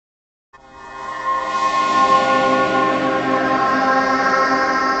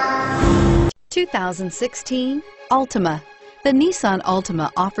2016 Altima. The Nissan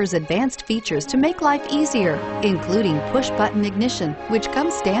Altima offers advanced features to make life easier, including push-button ignition, which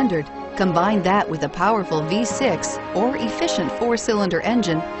comes standard. Combine that with a powerful V6 or efficient 4-cylinder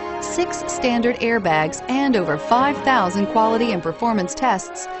engine, 6 standard airbags, and over 5,000 quality and performance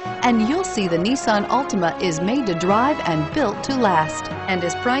tests, and you'll see the Nissan Altima is made to drive and built to last, and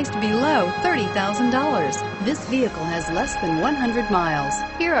is priced below $30,000. This vehicle has less than 100 miles.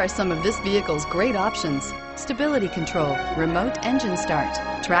 Here are some of this vehicle's great options: stability control, remote engine start,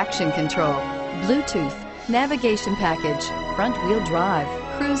 traction control, Bluetooth, navigation package, front wheel drive,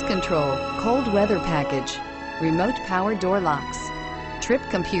 cruise control, cold weather package, remote power door locks, trip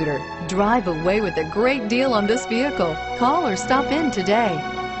computer. Drive away with a great deal on this vehicle. Call or stop in today.